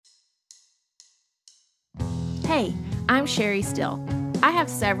Hey, I'm Sherry Still. I have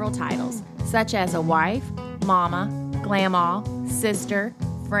several titles, such as a wife, mama, grandma, sister,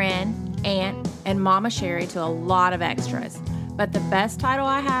 friend, aunt, and Mama Sherry to a lot of extras. But the best title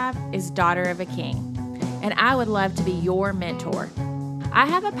I have is Daughter of a King, and I would love to be your mentor. I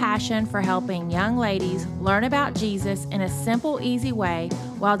have a passion for helping young ladies learn about Jesus in a simple, easy way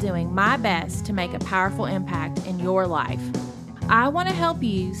while doing my best to make a powerful impact in your life. I want to help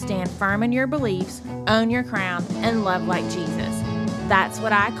you stand firm in your beliefs, own your crown, and love like Jesus. That's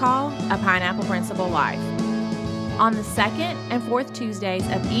what I call a Pineapple Principle life. On the second and fourth Tuesdays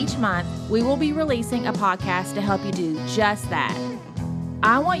of each month, we will be releasing a podcast to help you do just that.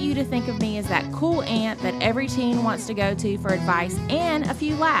 I want you to think of me as that cool aunt that every teen wants to go to for advice and a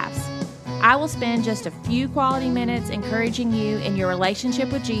few laughs. I will spend just a few quality minutes encouraging you in your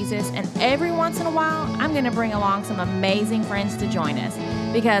relationship with Jesus, and every once in a while, I'm going to bring along some amazing friends to join us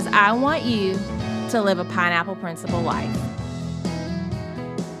because I want you to live a Pineapple Principle life.